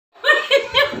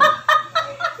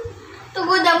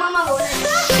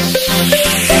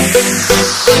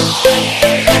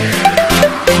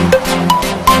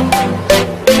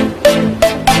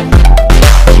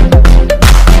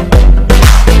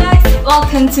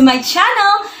to my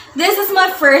channel. This is my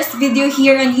first video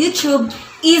here on YouTube.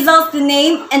 Izel's the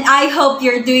name, and I hope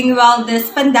you're doing well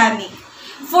this pandemic.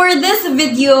 For this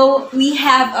video, we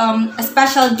have a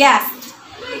special guest,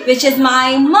 which is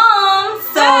my mom.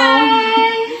 So,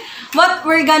 what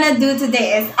we're gonna do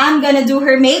today is I'm gonna do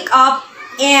her makeup,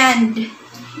 and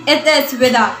it is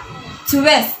with a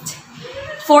twist.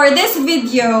 For this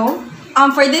video,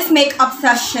 for this makeup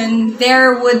session,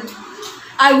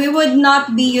 we would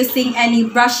not be using any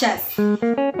brushes.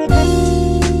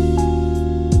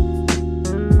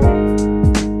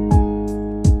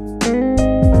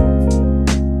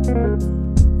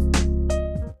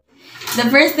 The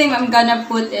first thing I'm gonna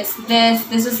put is this.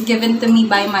 This was given to me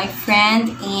by my friend,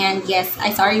 and yes,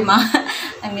 sorry ma,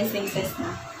 I'm missing this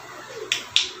now.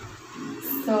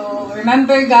 So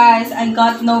remember guys, I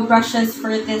got no brushes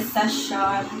for this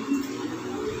session.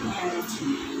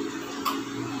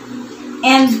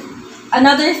 And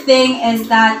another thing is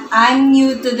that I'm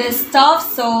new to this stuff,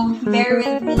 so bear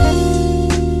with me.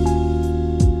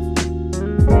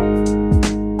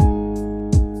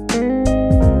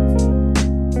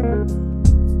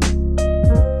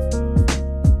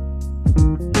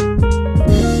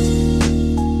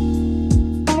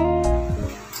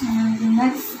 And the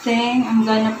next thing I'm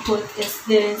gonna put is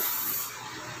this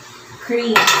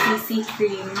cream, CC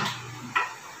cream.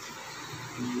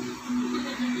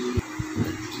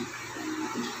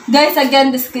 Guys,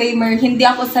 again, disclaimer, hindi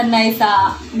ako sanay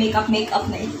sa makeup na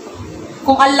ito.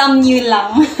 Kung alam niyo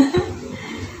lang.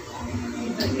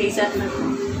 Practicean na ko.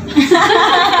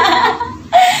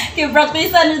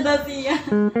 Practicean na daw siya.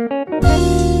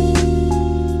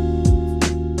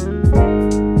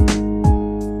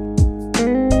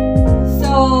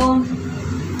 So,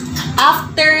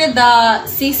 after the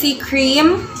CC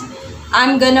cream,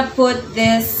 I'm gonna put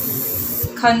this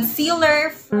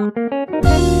concealer from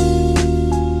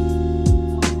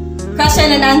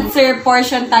question and answer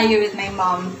portion tayo with my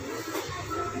mom.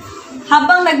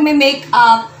 Habang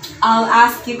nagme-makeup, I'll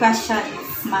ask you questions,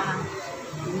 ma.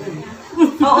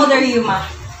 How old are you, ma?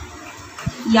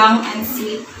 Young and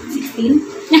sweet. 16?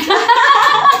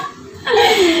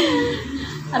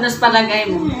 Ano's palagay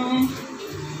mo?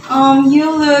 You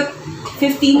look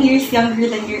 15 years younger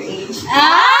than your age.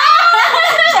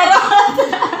 Charot!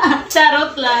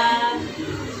 Charot lang.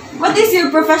 What is your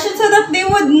profession so that they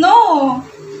would know?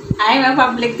 I'm a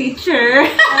public teacher.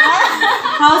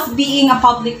 How's being a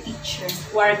public teacher?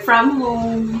 Work from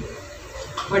home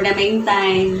for the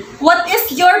meantime. What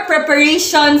is your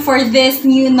preparation for this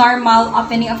new normal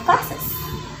opening of classes?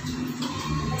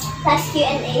 Plus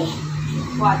Q&A.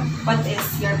 What is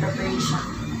your preparation?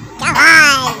 Come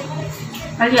on!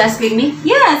 Are you asking me?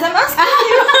 Yes, I'm asking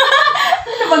you.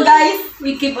 But guys,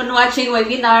 We keep on watching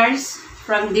webinars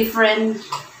from different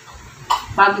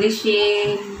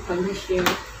publishing.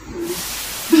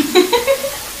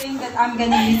 thing that I'm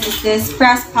gonna use is this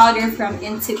pressed powder from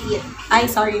Intuit.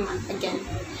 Sorry man, again.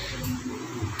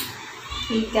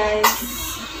 Okay guys.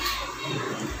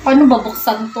 Paano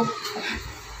babuksan to?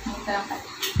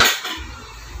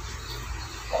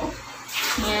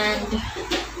 And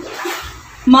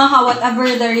Maha, whatever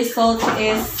the result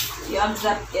is, you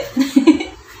accept it.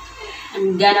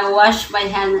 I'm gonna wash my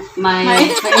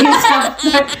face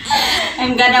after.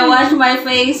 I'm gonna wash my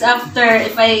face after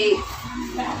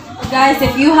Guys,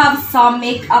 if you have some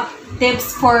makeup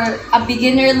tips for a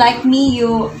beginner like me,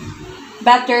 you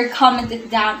better comment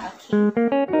it down, okay?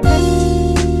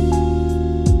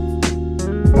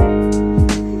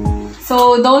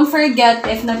 So, don't forget,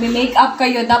 if nag-makeup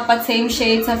kayo, dapat same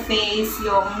shade sa face,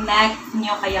 yung neck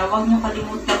nyo, kaya huwag nyo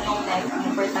kalimutan yung neck.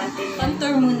 Importante yun.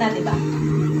 Contour muna, di ba?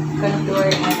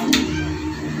 Contour.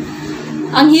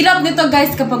 Ang hirap nito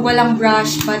guys kapag walang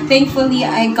brush, but thankfully,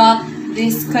 I got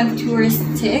this contour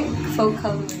stick, faux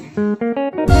color.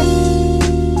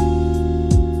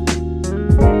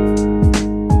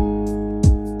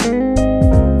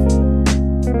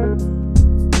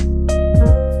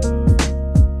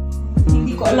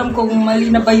 Hindi ko alam kung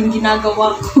mali na ba yung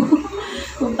ginagawa ko.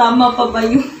 Kung tama pa ba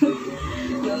yung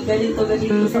ganito sa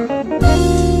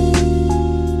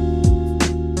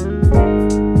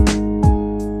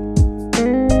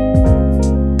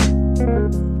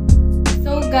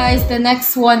guys, the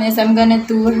next one is I'm gonna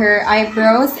do her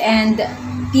eyebrows, and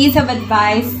piece of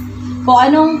advice, kung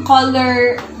anong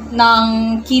color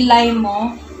ng kilay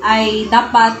mo ay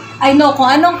dapat, kung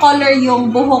anong color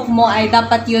yung buhok mo ay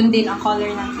dapat yun din ang color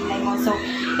ng kilay mo. So,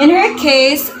 in her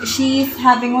case, she's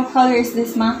having, what color is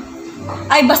this, ma?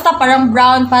 Basta parang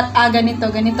brown,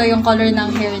 ganito yung color ng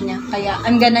hair niya. Kaya,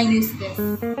 I'm gonna use this.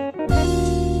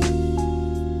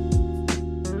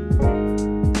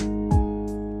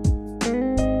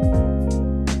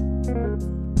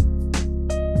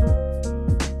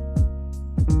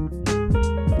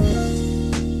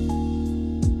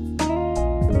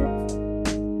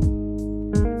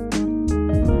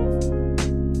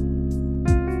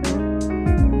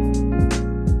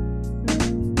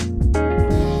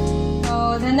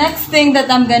 next thing that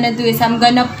I'm gonna do is I'm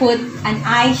gonna put an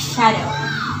eyeshadow.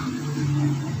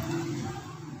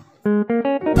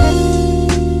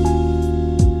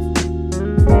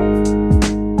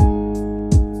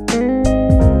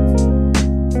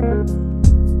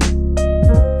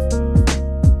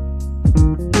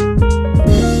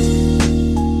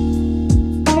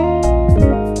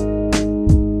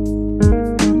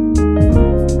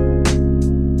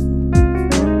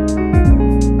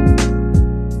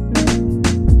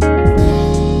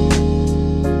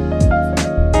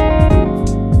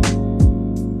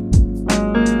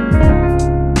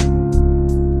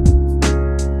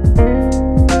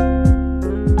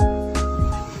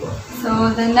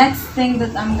 The next thing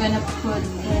that I'm gonna put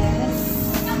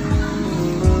is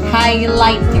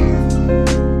highlighter.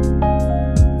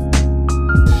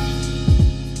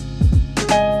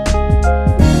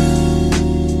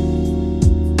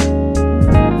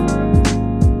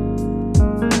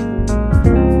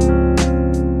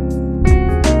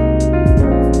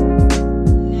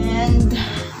 And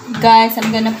guys,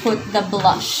 I'm gonna put the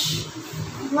blush.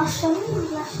 Blush.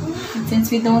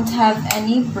 Since we don't have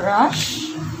any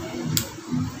brush,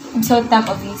 I'm so tired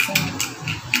of using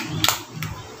it.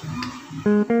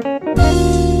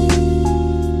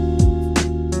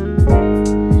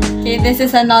 Okay, this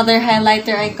is another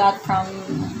highlighter I got from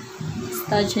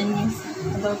Stagenius.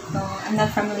 I don't know. I'm not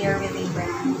familiar with the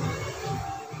brand.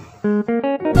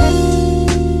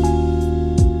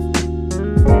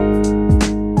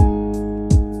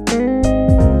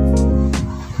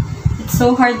 It's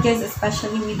so hard, guys,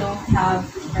 especially we don't have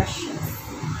brushes.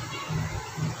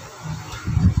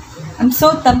 I'm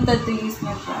so tempted to use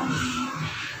my brush.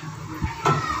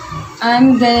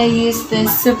 I'm gonna use this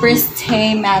Super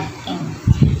Stay Matte ink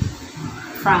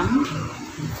From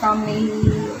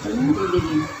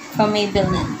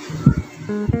Maybelline.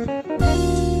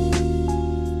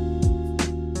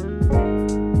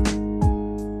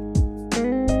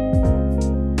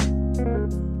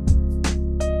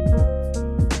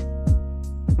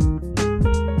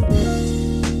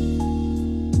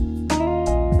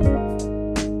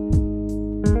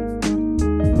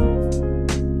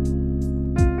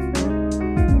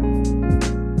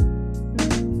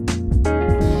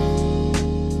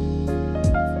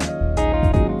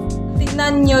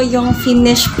 Tignan nyo yung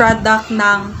finished product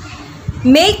ng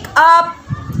makeup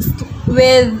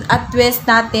with a twist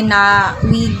natin na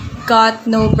we got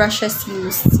no brushes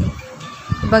used.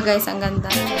 Diba guys, ang ganda.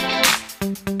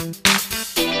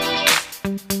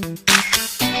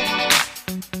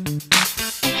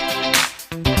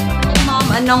 Mom,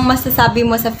 anong masasabi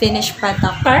mo sa finished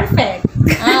product? Perfect.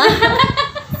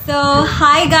 So,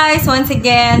 hi guys! Once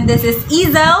again, this is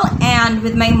Izel and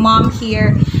with my mom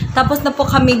here. Tapos na po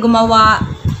kami gumawa.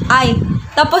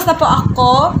 Tapos na po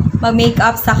ako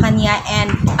mag-makeup sa kanya.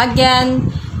 And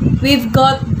again, we've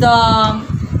got the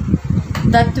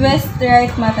twist,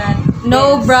 right, Matan?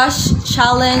 No Yes. brush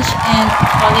challenge and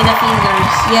Only the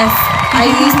fingers. yes, I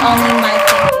used only my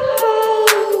fingers.